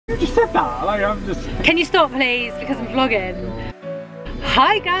You just said that, like I'm just... Can you stop please, because I'm vlogging.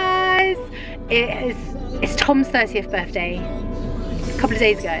 Hi guys! It's Tom's 30th birthday, a couple of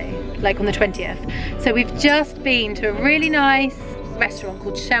days ago, like on the 20th. So we've just been to a really nice restaurant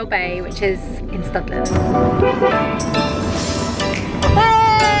called Lullaby, which is in Studland.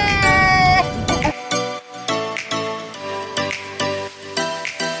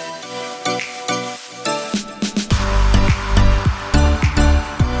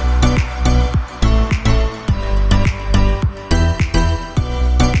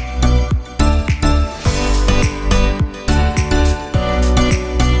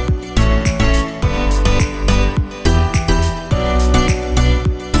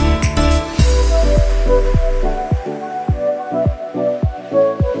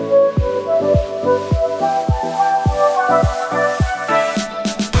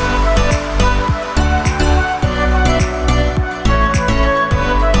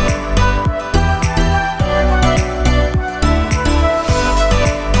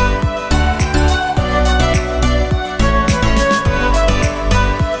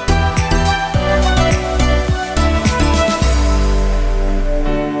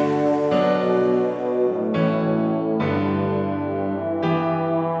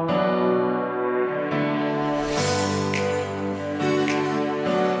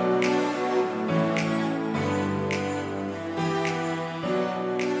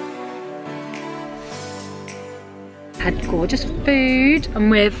 Had gorgeous food. I'm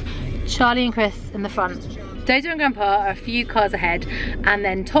with Charlie and Chris in the front. Dodo and Grandpa are a few cars ahead, and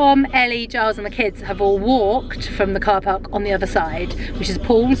then Tom, Ellie, Giles and the kids have all walked from the car park on the other side, which is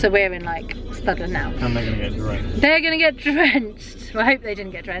Poole, so we're in like Studland now. And they're gonna get drenched. They're gonna get drenched. Well, I hope they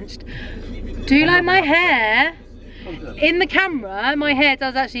didn't get drenched. Do you like my hair? In the camera, my hair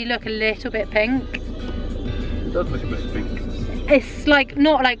does actually look a little bit pink. It does look a bit pink. It's like,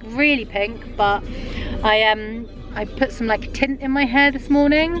 not like really pink, but I put some like tint in my hair this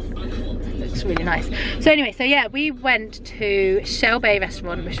morning. It looks really nice. So anyway, so yeah, we went to Lullaby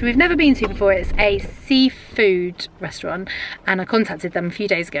restaurant, which we've never been to before. It's a seafood restaurant, and I contacted them a few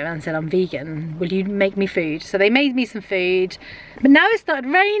days ago and said, I'm vegan, will you make me food? So they made me some food, but now it started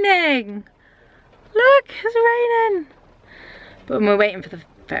raining. Look, it's raining. But we're waiting for the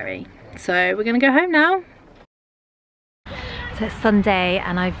ferry. So we're gonna go home now. So it's Sunday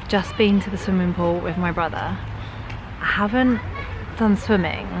and I've just been to the swimming pool with my brother. I haven't done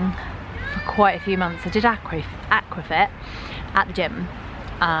swimming for quite a few months. I did aquafit at the gym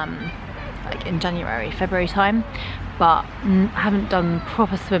like in January, February time, but I haven't done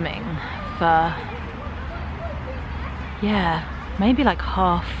proper swimming for, yeah, maybe like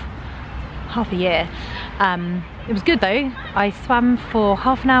half a year. It was good though. I swam for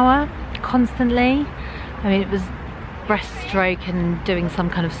half an hour constantly. I mean, it was breaststroke and doing some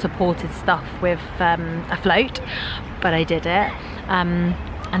kind of supported stuff with a float, but I did it. And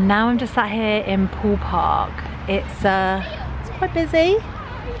now I'm just sat here in Poole Park. It's quite busy.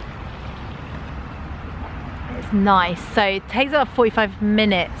 It's nice. So it takes about 45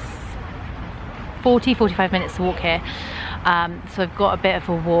 minutes to walk here. So I've got a bit of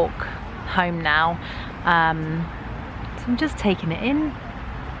a walk home now. So I'm just taking it in,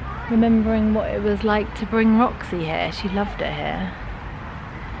 remembering what it was like to bring Roxy here. She loved it here.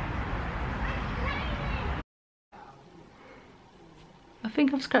 I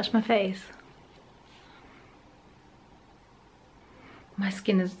think I've scratched my face. My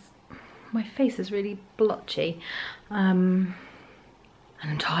face is really blotchy. And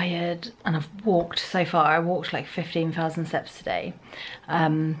I'm tired, and I've walked so far. I walked like 15,000 steps today.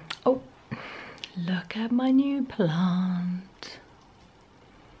 Oh, look at my new plant.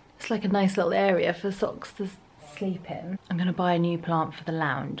 It's like a nice little area for Socks to sleep in. I'm gonna buy a new plant for the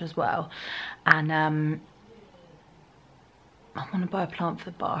lounge as well. And I wanna buy a plant for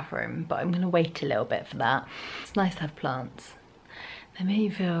the bathroom, but I'm gonna wait a little bit for that. It's nice to have plants. They make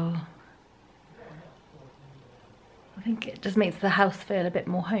you feel, I think it just makes the house feel a bit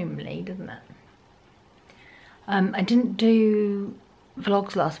more homely, doesn't it? I didn't do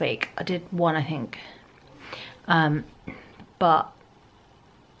vlogs last week. I did one, I think. But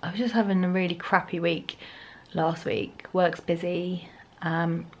I was just having a really crappy week last week. Work's busy.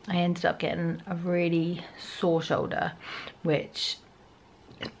 I ended up getting a really sore shoulder, which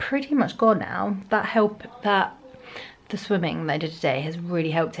is pretty much gone now. That the swimming that I did today has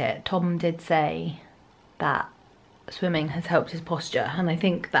really helped it. Tom did say that swimming has helped his posture, and I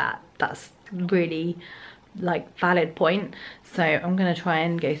think that that's really like valid point. So I'm gonna try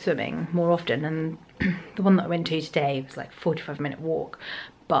and go swimming more often, and the one that I went to today was like 45-minute walk,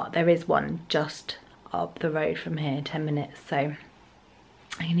 but there is one just up the road from here, 10 minutes, so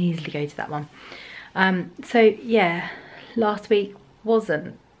I can easily go to that one. So yeah, last week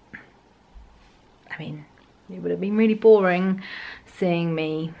wasn't, I mean, it would have been really boring seeing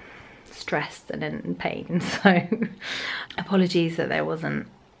me stressed and in pain, so apologies that there wasn't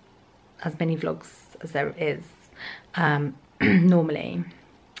as many vlogs as there is normally,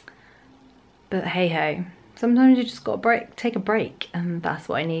 but hey ho, sometimes you just gotta take a break, and that's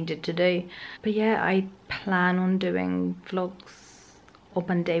what I needed to do. But yeah, I plan on doing vlogs on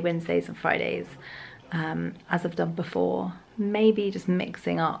Monday, Wednesdays and Fridays, as I've done before, maybe just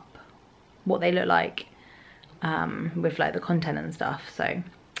mixing up what they look like with like the content and stuff, so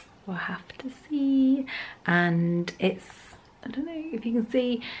we'll have to see. And it's, I don't know if you can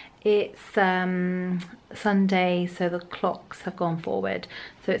see, it's Sunday, so the clocks have gone forward,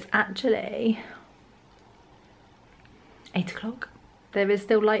 so it's actually 8 o'clock. There is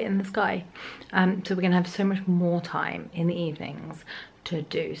still light in the sky, so we're gonna have so much more time in the evenings to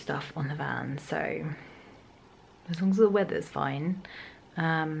do stuff on the van. So as long as the weather's fine,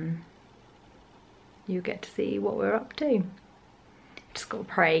 you get to see what we're up to. Just gotta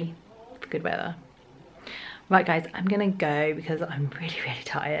pray for good weather. Right guys, I'm gonna go because I'm really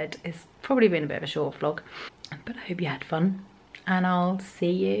tired. It's probably been a bit of a short vlog, but I hope you had fun, and I'll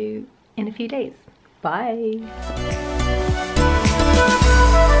see you in a few days. Bye.